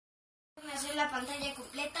la pantalla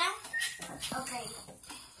completa. Okay.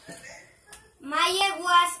 Maya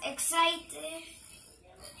was excited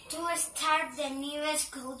to start the new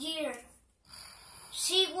school year.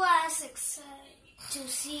 She was excited to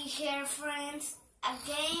see her friends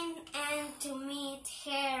again and to meet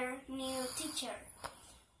her new teacher.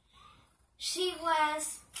 She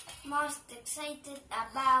was most excited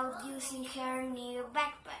about using her new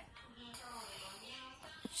backpack.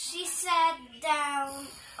 She sat down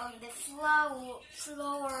on the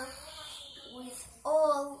floor with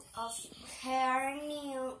all of her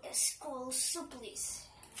new school supplies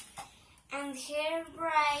and her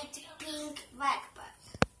bright pink backpack.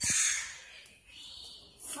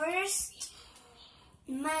 First,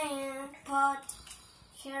 Maya put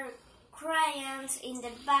her crayons in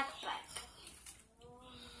the backpack.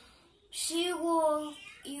 She would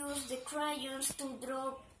use the crayons to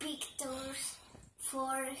draw pictures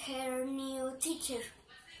for her new teacher,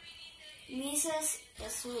 Mrs.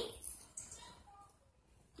 Smith.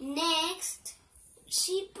 Next,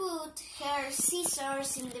 she put her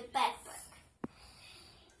scissors in the backpack.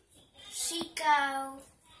 She got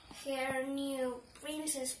her new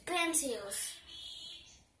princess pencils.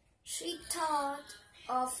 She thought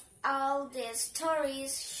of all the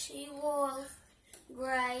stories she would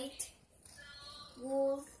write,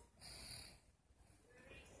 would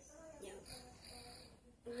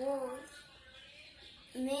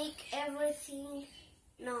make everything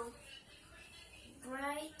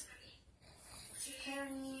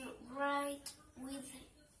bright with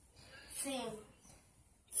them.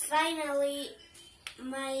 Finally,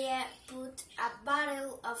 Maya put a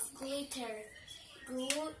bottle of glitter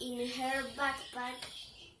glue in her backpack.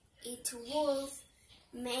 It would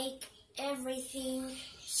make everything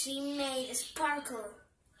she made sparkle.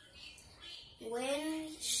 When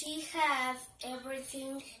she had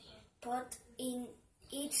everything put in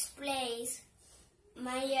its place,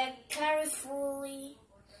 Maya carefully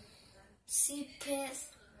zipped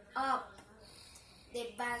up the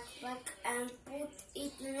backpack and put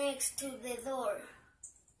it next to the door.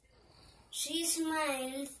 She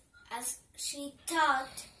smiled as she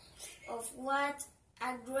thought of what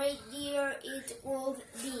a great year it would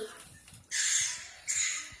be.